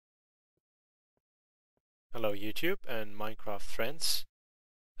Hello YouTube and Minecraft friends.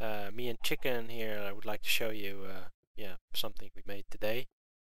 Me and Chicken here, I would like to show you something we made today.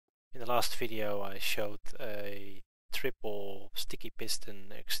 In the last video I showed a triple sticky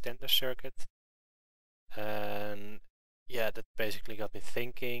piston extender circuit, and that basically got me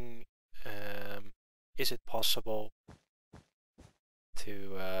thinking, is it possible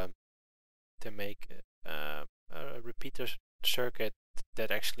to make a repeater circuit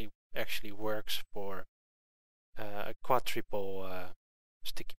that actually works for a quadruple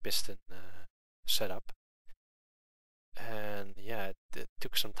sticky piston setup? And yeah, it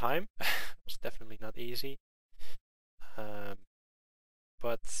took some time. It was definitely not easy,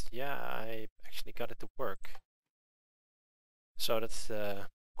 but yeah, I actually got it to work. So that's the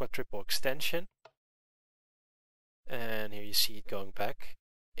quadruple extension, and here you see it going back.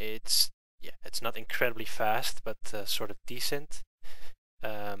 It's not incredibly fast, but sort of decent.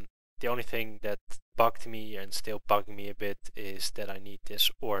 The only thing that bugged me and still bugging me a bit is that I need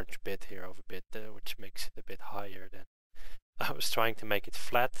this orange bit here over bit, which makes it a bit higher than I was trying to make it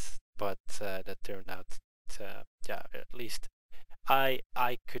flat, but that turned out, at least I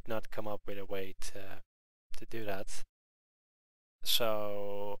could not come up with a way to do that.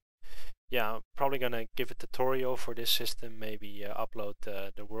 So yeah, I'm probably gonna give a tutorial for this system, maybe upload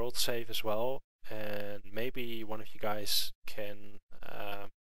the world save as well, and maybe one of you guys can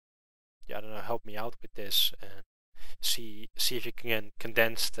I don't know, help me out with this and see if you can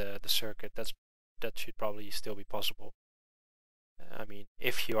condense the circuit. That should probably still be possible. I mean,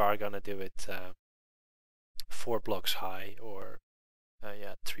 if you are gonna do it 4 blocks high or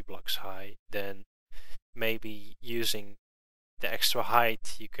 3 blocks high, then maybe using the extra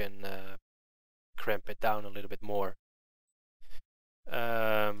height you can cramp it down a little bit more.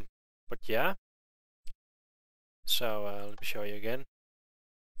 But yeah, so let me show you again.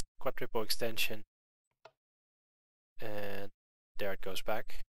 Quadruple extension, and there it goes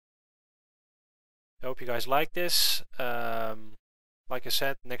back. I hope you guys like this. Like I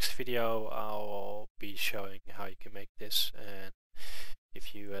said, next video I'll be showing how you can make this, and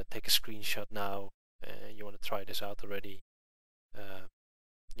if you take a screenshot now and you want to try this out already,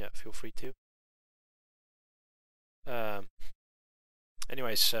 feel free to.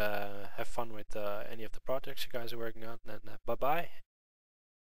 Anyways, have fun with any of the projects you guys are working on, and bye bye.